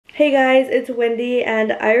Hey guys, it's Wendy,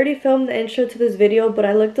 and I already filmed the intro to this video, but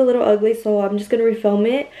I looked a little ugly, so I'm just gonna refilm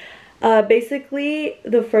it. Basically,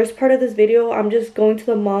 the first part of this video, I'm just going to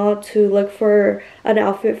the mall to look for an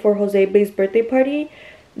outfit for Jose B's birthday party.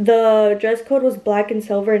 The dress code was black and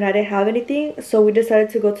silver, and I didn't have anything, so we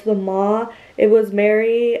decided to go to the mall. It was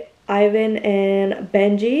Mary, Ivan, and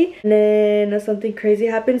Benji, and then something crazy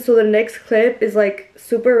happened. So the next clip is like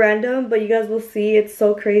super random, but you guys will see. It's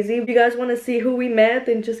so crazy. If you guys want to see who we met,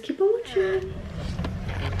 then just keep on watching.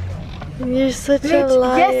 You're such a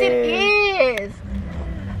liar. Yes it is.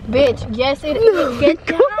 Bitch, yes it is. Get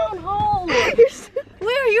down, home. Wait,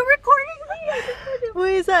 are you recording me?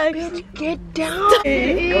 Wait, is that Bitch, get down.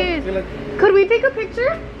 It is. Could we take a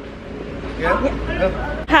picture?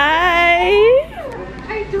 Yeah. Hi.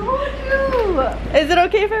 I told you. Is it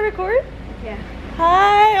okay if I record? Yeah.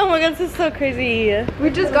 Hi. Oh my god, this is so crazy. We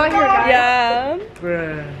just got here, guys. Yeah.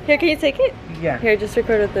 Bruh. Here, can you take it? Yeah. Here, just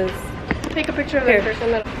record with this. Take a picture of Here. that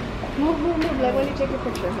person. Move. Let Wendy take a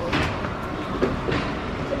picture.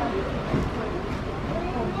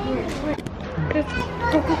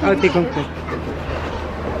 I'll take one clip.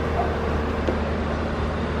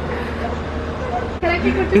 Can I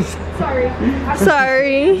take a picture? Sorry.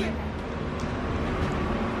 Sorry.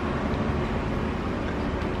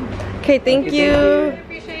 Okay, thank you. I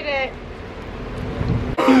appreciate it.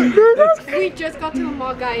 We just got to the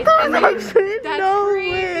mall, guys. And that's no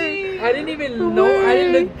crazy. way. I didn't even know. I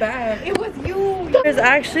didn't look back. It was you. There's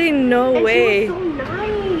actually no And way. she was so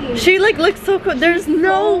nice. She like looks so cool. There's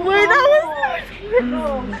no way that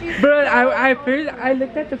was. Bro, I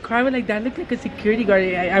looked at the car and like that looked like a security guard.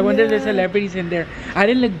 I wonder if there's celebrities in there. I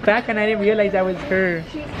didn't look back and I didn't realize that was her.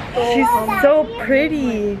 She's so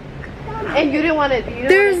pretty. And you didn't want to.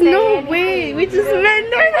 There's no way. We just met.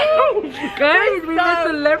 No. Guys, we met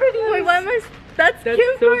celebrities. Wait, why am I? That's Kim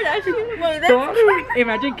so- Kardashian. Wait, that's Don't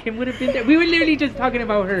imagine Kim would have been there. We were literally just talking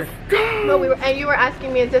about her. No, we were, and you were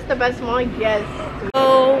asking me, is this the best mall? Yes.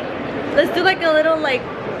 So let's do like a little like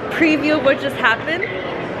preview of what just happened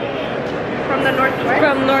From the Northwest.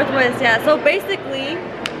 from Northwest. Yeah. So basically,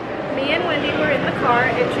 Me and Wendy were in the car,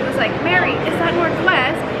 and she was like, "Mary, is that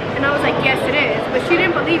Northwest?" And I was like, "Yes, it is," but she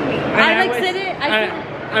didn't believe me. I said it.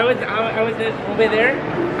 I was over there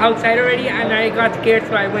outside already and I got scared,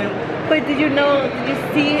 so I went. But did you know? Did you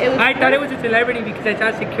see it was? I thought it was a celebrity because I saw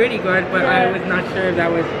a security guard, but I Yeah. was not sure if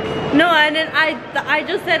that was. No, and then I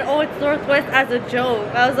just said, oh, it's Northwest as a joke.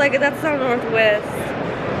 I was like, that's not Northwest.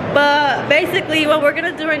 But basically, what we're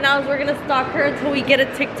gonna do right now is we're gonna stalk her until we get a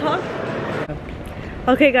TikTok.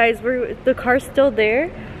 Okay, guys, the car's still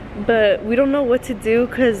there, but we don't know what to do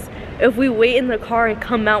because if we wait in the car and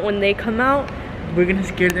come out when they come out, We're gonna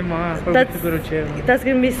scare them off. Or we have to go to jail. that's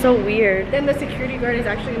gonna be so weird. Then the security guard is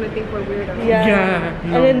actually gonna think we're weirdos. Yeah.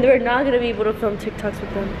 No. And then we're not gonna be able to film TikToks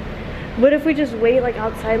with them. What if we just wait like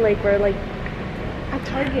outside, like we're like At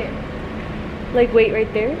Target. Like wait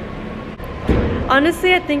right there?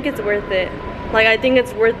 Honestly, I think it's worth it. Like I think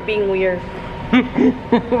it's worth being weird.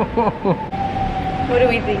 What do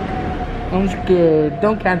we think? I'm scared.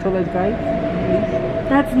 Don't cancel us, guys.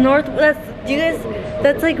 That's you guys,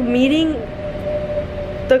 that's like meeting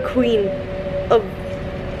the queen of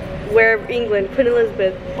England, Queen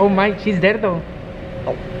Elizabeth. Oh my, she's there though.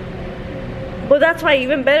 Well, that's why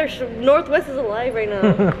even better. Northwest is alive right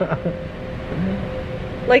now.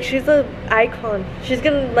 Like she's an icon. She's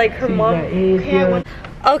gonna like her mom.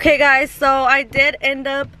 Okay guys, so I did end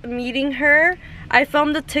up meeting her. I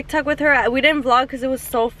filmed a TikTok with her. We didn't vlog because it was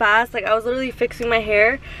so fast. Like I was literally fixing my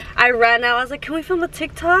hair. I ran out. I was like, can we film a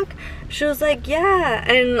TikTok? She was like, yeah.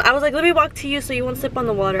 And I was like, let me walk to you so you won't slip on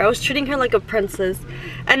the water. I was treating her like a princess.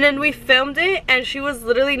 And then we filmed it and she was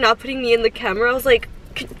literally not putting me in the camera. I was like,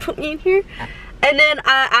 can you put me in here? And then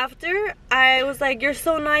after, I was like, you're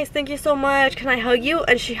so nice, thank you so much, can I hug you?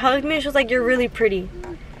 And she hugged me and she was like, you're really pretty.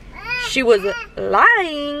 She was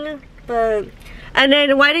lying, but... And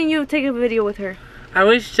then why didn't you take a video with her? I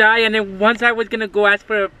was shy, and then once I was gonna go ask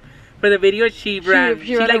for the video, she ran.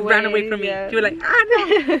 She like ran away from me. Yeah. She was like, ah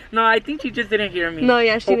no. No, I think she just didn't hear me. No,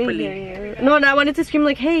 yeah, she didn't hear you. No, and I wanted to scream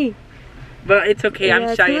like, hey. But it's okay, Yeah,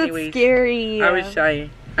 I'm shy 'cause anyways. It's scary. I was shy.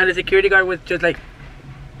 And the security guard was just like,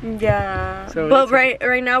 yeah. So but it's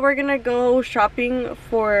right now we're gonna go shopping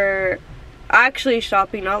for, actually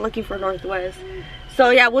shopping, not looking for Northwest. So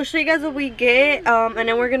yeah, we'll show you guys what we get, and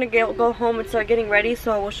then we're gonna go home and start getting ready.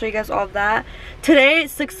 So we'll show you guys all of that. Today,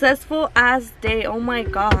 successful as day. Oh my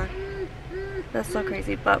god, that's so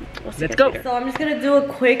crazy. But we'll see. Let's go. So I'm just gonna do a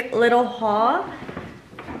quick little haul.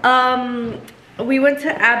 We went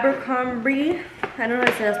to Abercrombie. I don't know how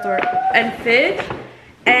to say that store. And Fidel.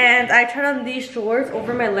 And I tried on these shorts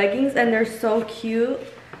over my leggings and they're so cute.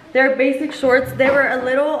 They're basic shorts. They were a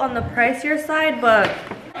little on the pricier side, but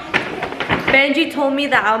Benji told me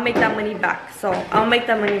that I'll make that money back. So I'll make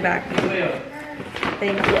that money back.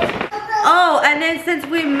 Thank you. Oh, and then since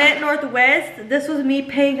we met Northwest, this was me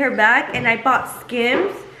paying her back, and I bought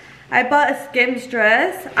Skims. I bought a Skims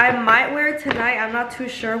dress. I might wear it tonight. I'm not too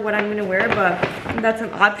sure what I'm gonna wear, but that's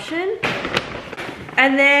an option.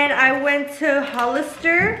 And then I went to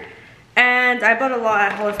Hollister, and I bought a lot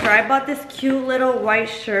at Hollister. I bought this cute little white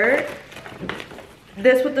shirt.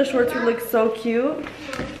 This with the shorts would look so cute.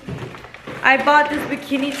 I bought this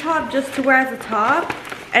bikini top just to wear as a top.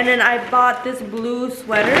 And then I bought this blue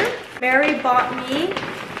sweater. Mary bought me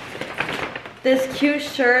this cute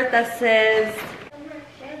shirt that says,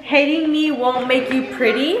 "Hating me won't make you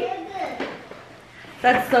pretty."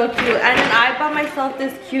 That's so cute. And then I bought myself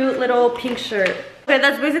this cute little pink shirt. Okay,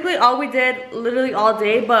 that's basically all we did literally all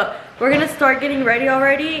day, but we're gonna start getting ready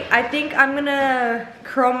already. I think I'm gonna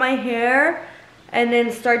curl my hair and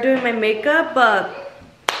then start doing my makeup, but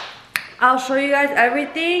I'll show you guys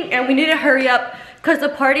everything. And we need to hurry up because the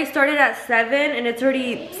party started at 7 and it's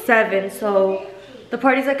already 7, so the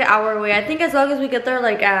party's like an hour away. I think as long as we get there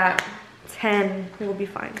like at 10, we'll be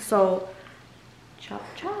fine. So, chop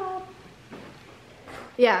chop.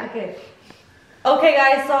 Yeah. Okay. Okay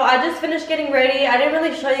guys, so I just finished getting ready. I didn't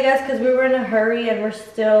really show you guys because we were in a hurry and we're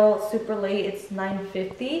still super late. It's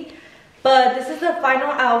 9:50. But this is the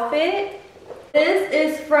final outfit. This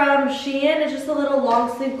is from Shein. It's just a little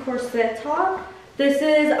long sleeve corset top. This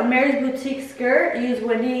is a Mary's Boutique skirt. You use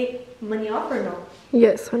Wendy money off or no?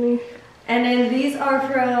 Yes, honey. And then these are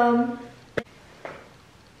from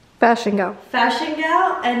Fashion Gal. Fashion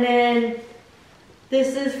Gal. And then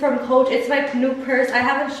this is from Coach. It's my new purse. I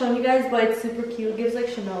haven't shown you guys, but it's super cute. It gives like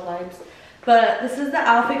Chanel vibes. But this is the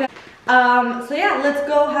outfit. So yeah, let's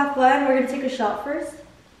go have fun. We're gonna take a shot first.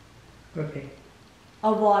 Okay.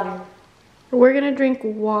 Of water. We're gonna drink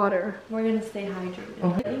water. We're gonna stay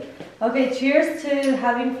hydrated. Okay, cheers to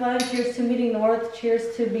having fun. Cheers to meeting North.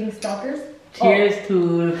 Cheers to being stalkers. Cheers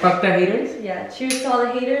to fuck the haters. Yeah, cheers to all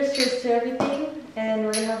the haters. Cheers to everything. And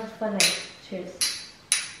we're gonna have a fun night. Cheers.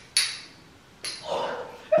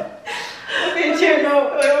 Okay, cheers.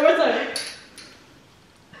 No, wait, one more time.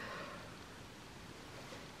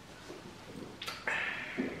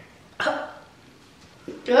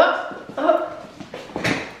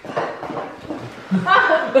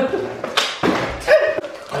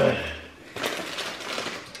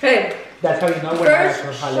 Hey, that's how you know when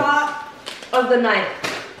first shot of the night.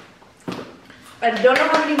 I don't know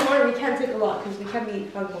how many more. We can't take a lot because we can't be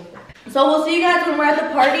hungover. So we'll see you guys when we're at the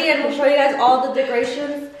party, and we'll show you guys all the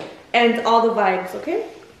decorations and all the vibes. Okay?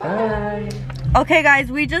 Bye. Okay guys,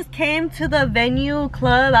 we just came to the venue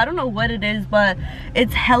club. I don't know what it is, but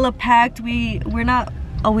it's hella packed. We're not.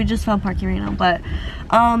 Oh, we just found parking right now, but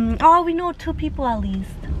oh, we know 2 people at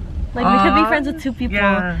least. Like we could be friends with 2 people.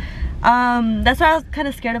 Yeah. That's what I was kind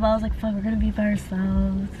of scared about. I was like, fuck, we're gonna be by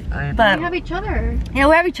ourselves. But we have each other. Yeah,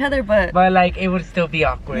 we have each other, but like it would still be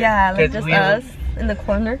awkward. Yeah, like just us in the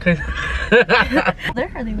corner. There,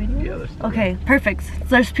 are they waiting? Yeah, okay, perfect. So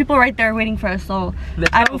there's people right there waiting for us, so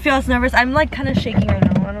I don't feel as nervous. I'm like kind of shaking right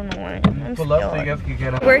now. I don't know why. I'm pull up so you guys can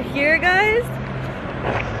get up. We're here, guys.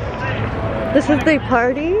 This is the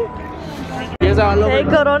party. Hey,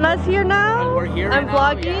 Corona's here now. We're here. I'm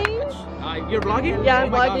vlogging. You're vlogging? Yeah,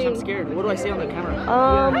 I'm vlogging. Gosh, I'm scared. What do I say on the camera?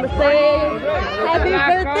 Say happy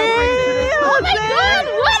birthday! Oh my god,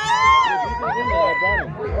 what?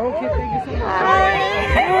 Okay, thank you so much.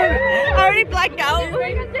 I already blacked out.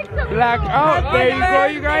 Blacked out. There you go,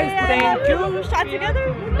 you guys. Thank you. Shot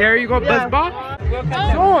together? There you go, Buzz Box.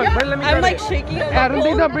 I'm like shaking. I don't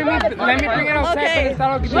think they'll bring me. Let me bring it outside.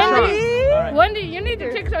 Okay. Wendy, you need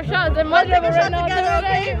to take some shots. And let's take a shot together,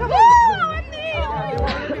 okay? Come on, Wendy!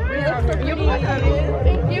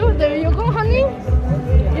 Thank you. There you go, honey.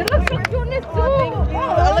 You look so cute too. Oh, I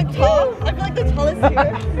look tall. I feel like the tallest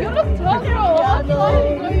here. You look tall, bro. How tall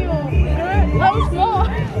are you? I'm small.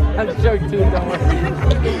 I'm short too, don't worry.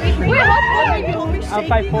 Wait, how tall are you? I'm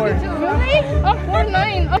 5'4". Really? I'm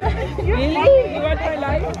 4'9". Really? You watch my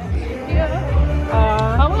life? Yeah. I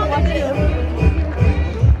want to watch you.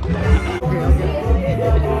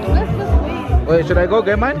 Let's just wait. Wait, should I go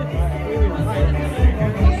get mine?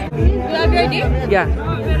 You have your ID? Yeah.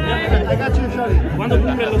 I got you, Shorty. ¿Cuándo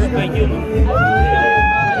cumple los 21?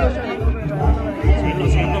 Sí, lo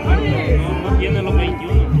siento, pero no tiene los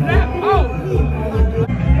 21.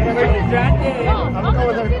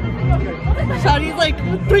 Shawty's like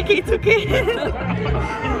 3K, 2K.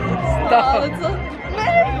 Stop.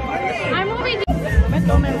 I'm moving. Okay,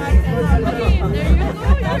 there you go. You're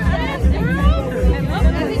girl.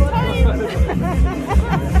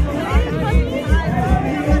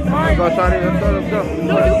 go, Shawty. Let's go, let's go.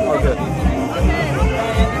 No, you. Okay.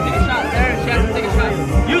 Take a shot. There, she has to take a shot.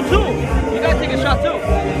 You too. You gotta take a shot too.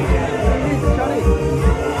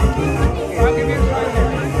 I'll give you a shot.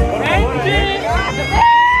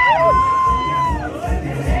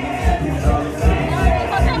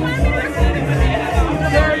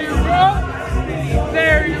 There you go.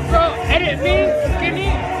 There you go. Edit me, skinny.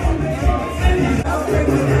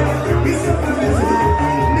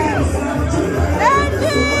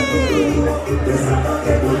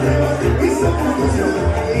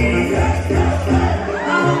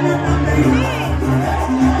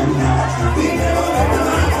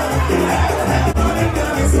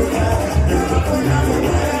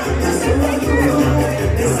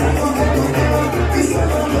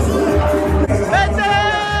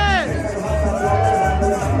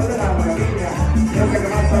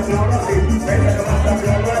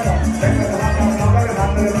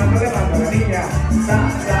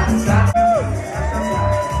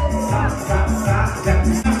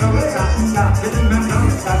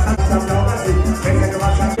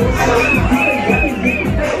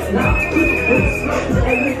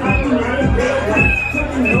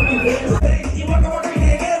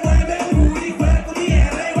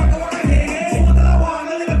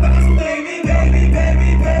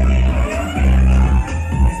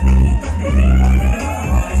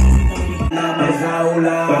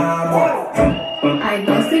 I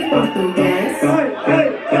don't speak Portuguese. I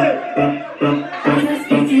don't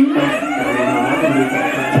speak English.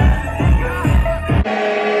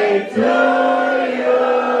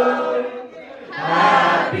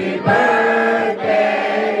 Happy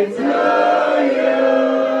birthday to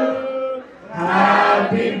you.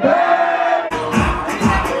 Happy birthday.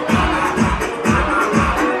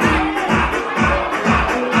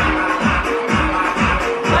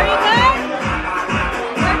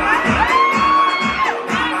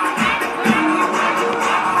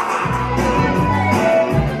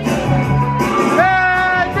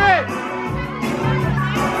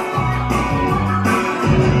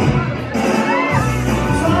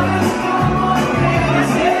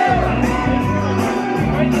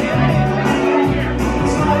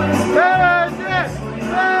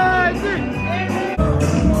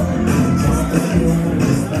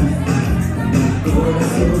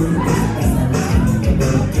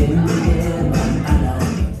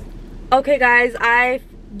 Okay guys, I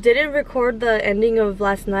didn't record the ending of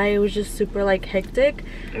last night. It was just super like hectic.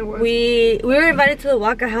 It was. We were invited to the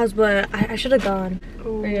Waka house, but I should have gone.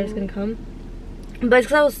 Are you guys gonna come? But it's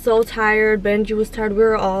because I was so tired. Benji was tired. We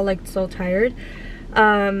were all like so tired.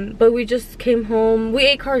 But we just came home. We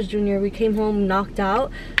ate Carl's Jr. We came home knocked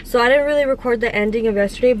out. So I didn't really record the ending of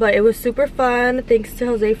yesterday, but it was super fun. Thanks to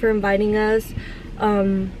Jose for inviting us.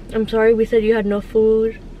 I'm sorry we said you had no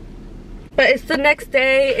food. But it's the next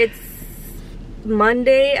day. It's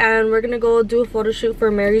Monday and we're gonna go do a photo shoot for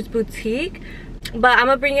Mary's boutique, but I'm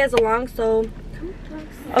gonna bring you guys along, so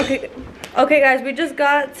okay guys, we just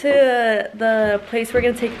got to the place we're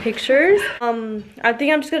gonna take pictures. I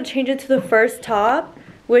think I'm just gonna change it to the first top,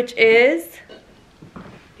 which is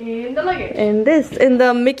In the luggage. in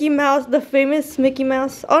the Mickey Mouse, the famous Mickey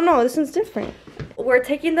Mouse. Oh no, this one's different. We're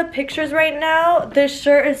taking the pictures right now. This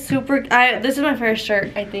shirt is super this is my first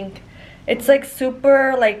shirt, I think. It's like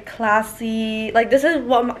super like classy, like this is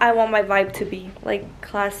what I want my vibe to be, like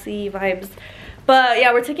classy vibes. But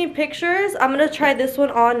yeah, we're taking pictures. I'm gonna try this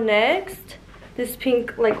one on next, this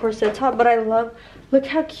pink like corset top. But I love, look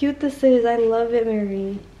how cute this is. I love it,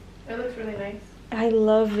 Mary. It looks really nice. I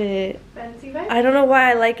love it. Fancy vibe? I don't know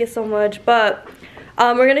why I like it so much, but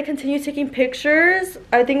we're gonna continue taking pictures.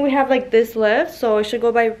 I think we have like this left, so it should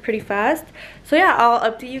go by pretty fast. So yeah, I'll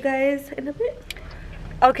update you guys in a bit.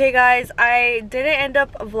 Okay guys, I didn't end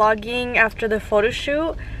up vlogging after the photo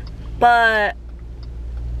shoot, but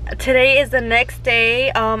today is the next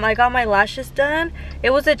day. I got my lashes done.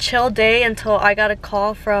 It was a chill day until I got a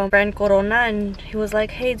call from friend Corona, and he was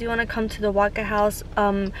like, hey, do you want to come to the Waka house?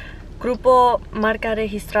 Grupo Marca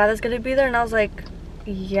Registrada is gonna be there, and I was like,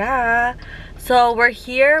 yeah. So we're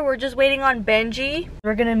here, we're just waiting on Benji.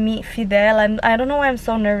 We're gonna meet Fidel. I don't know why I'm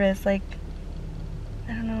so nervous, like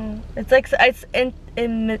I don't know. It's like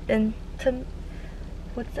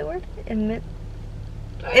what's the word?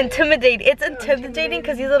 Intimidating. It's intimidating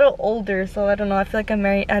because he's a little older, so I don't know. I feel like I'm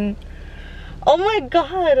married and oh my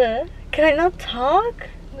god, can I not talk?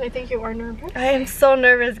 I think you are nervous. I am so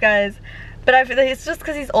nervous, guys. But I feel like it's just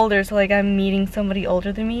because he's older, so like I'm meeting somebody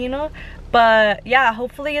older than me, you know? But yeah,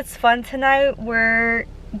 hopefully it's fun tonight. We're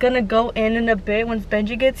gonna go in a bit once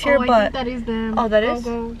Benji gets here. I think that is them. Oh, that is?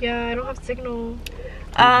 I'll go. Yeah, I don't have signal.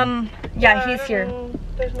 Yeah, he's here.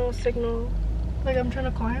 There's no signal. Like I'm trying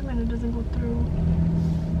to call him and it doesn't go through.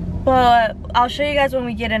 But I'll show you guys when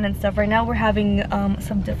we get in and stuff. Right now we're having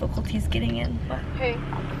some difficulties getting in. But... Hey.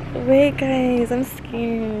 Wait guys, I'm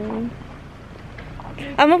scared.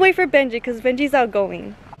 I'm gonna wait for Benji because Benji's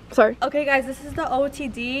outgoing. Sorry. Okay guys, this is the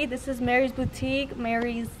OTD. This is Mary's Boutique,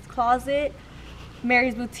 Mary's Closet,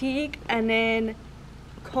 Mary's Boutique, and then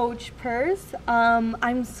Coach Purse.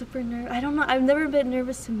 I'm super nervous. I don't know. I've never been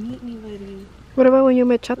nervous to meet anybody. What about when you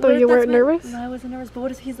met Chato? You weren't nervous? No, I wasn't nervous. But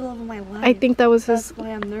what if he's the love of my life? I think that was That's why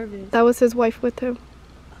I'm nervous. That was his wife with him.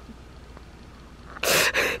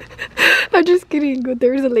 I'm just kidding.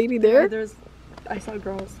 There's a lady there. Yeah, I saw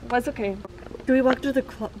girls. But it's okay. Do we walk through the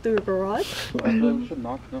garage? I feel like we should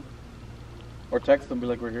knock, no? Or text them, be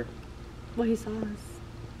like, we're here. Well, he saw us.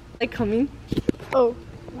 Like coming. Oh.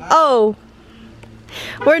 Oh.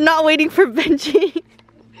 We're not waiting for Benji.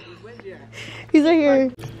 He's right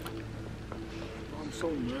here. I'm so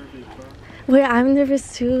nervous, bro. Wait, I'm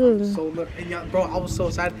nervous too. So nervous. And y'all, bro, I was so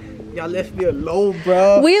sad. Y'all left me alone,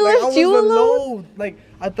 bro. We like, left you alone? Like,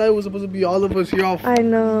 I thought it was supposed to be all of us here. I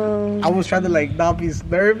know. I was trying to, like, not be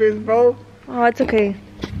nervous, bro. Oh, it's okay.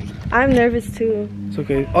 I'm nervous too. It's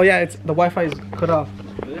okay. Oh, yeah, the Wi-Fi is cut off.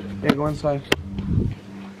 Yeah, go inside.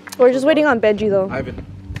 We're just waiting on Benji though. Ivan.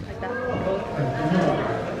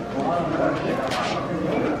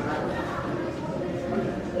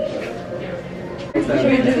 Should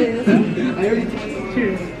we do this one?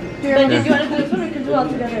 Cheers. Benji, do you want to do this one or we can do it all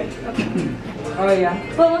together? Okay. Oh yeah.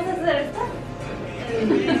 ¿Podemos hacer esto?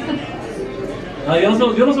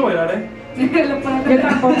 Yo no sé bailar, Yo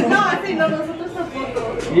tampoco. No, así no, nosotros tampoco.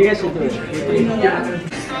 You guys should do it.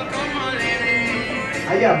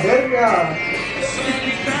 ¡Ay, ya, verga!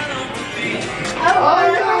 Oh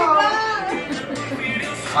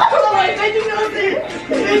my God, Benji knows it!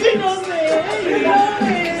 Benji knows it!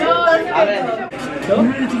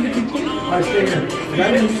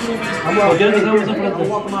 ¿Por qué empezamos enfrente?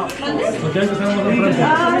 ¿Por qué empezamos enfrente?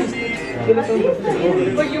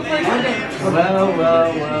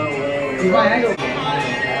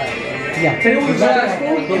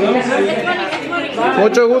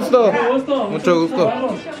 Mucho gusto. Mucho gusto.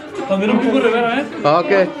 También un poco Rivera, ¿eh?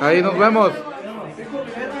 Ok, ahí nos vemos.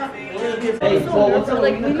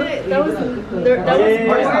 Like, that was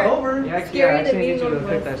scary to me.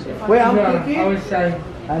 Wait, I'm I cooking? was shy.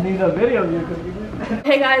 I need a video of you cooking.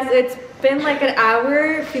 Hey guys, it's been like an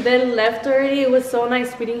hour. Fidel left already. It was so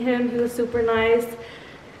nice meeting him. He was super nice.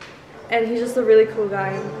 And he's just a really cool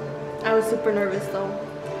guy. I was super nervous though.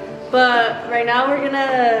 But right now we're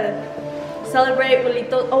gonna celebrate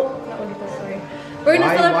Julito. Oh, not Julito, sorry. We're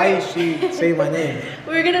gonna celebrate. Why is she saying my name?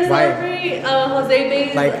 We're gonna celebrate Jose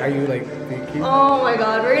Bay's. Like, are you like thinking? Oh my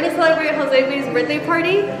God, we're gonna celebrate Jose Bay's birthday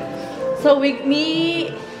party. So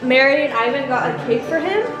me, Mary, and Ivan got a cake for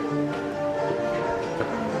him.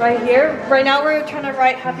 Right here. Right now we're trying to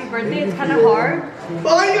write happy birthday. It's kind of hard.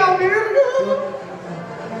 ¡Ay, a verga!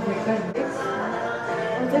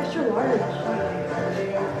 It's extra large.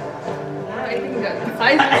 I think that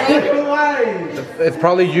size is Why? It's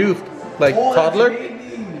probably used, like toddler.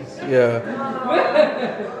 Yeah.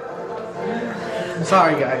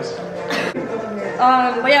 Sorry, guys.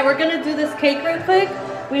 But yeah, we're gonna do this cake real quick.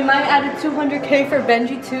 We might add a 200K for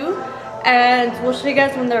Benji too, and we'll show you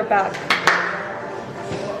guys when they're back.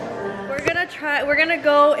 We're gonna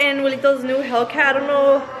go in Julito's new Hellcat. I don't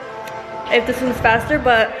know if this one's faster,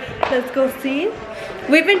 but let's go see.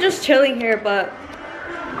 We've been just chilling here, but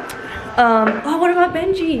oh, what about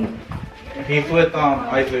Benji? He's with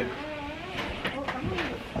Isaac.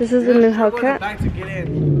 This is the new Hellcat. Back to get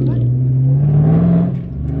in.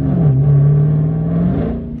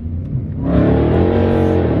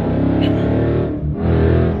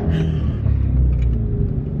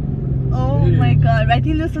 Oh my God, I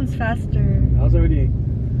think this one's faster. I was already.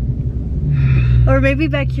 Or maybe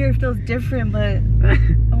back here it feels different, but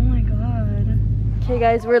oh my God. Okay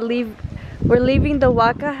guys, we're leaving the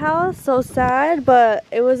Waka house. So sad, but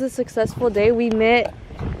it was a successful day. We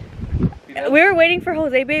were waiting for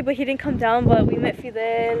Jose Bay, but he didn't come down, but we met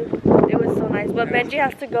Fidel. It was so nice. But Benji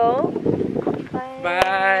has to go.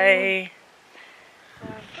 Bye.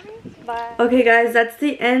 Bye. Okay guys, that's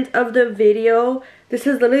the end of the video. This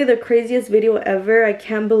is literally the craziest video ever. I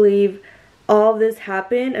can't believe all of this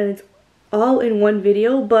happened and it's all in one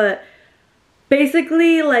video. But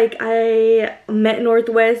basically, like, I met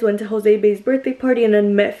Northwest, went to Jose Bay's birthday party, and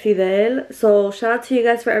then met Fidel. So shout out to you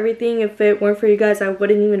guys for everything. If it weren't for you guys, I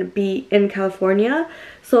wouldn't even be in California.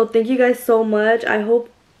 So thank you guys so much. I hope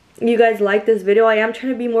you guys like this video. I am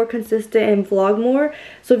trying to be more consistent and vlog more.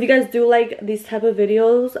 So if you guys do like these type of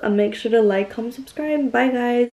videos, make sure to like, comment, subscribe. Bye guys.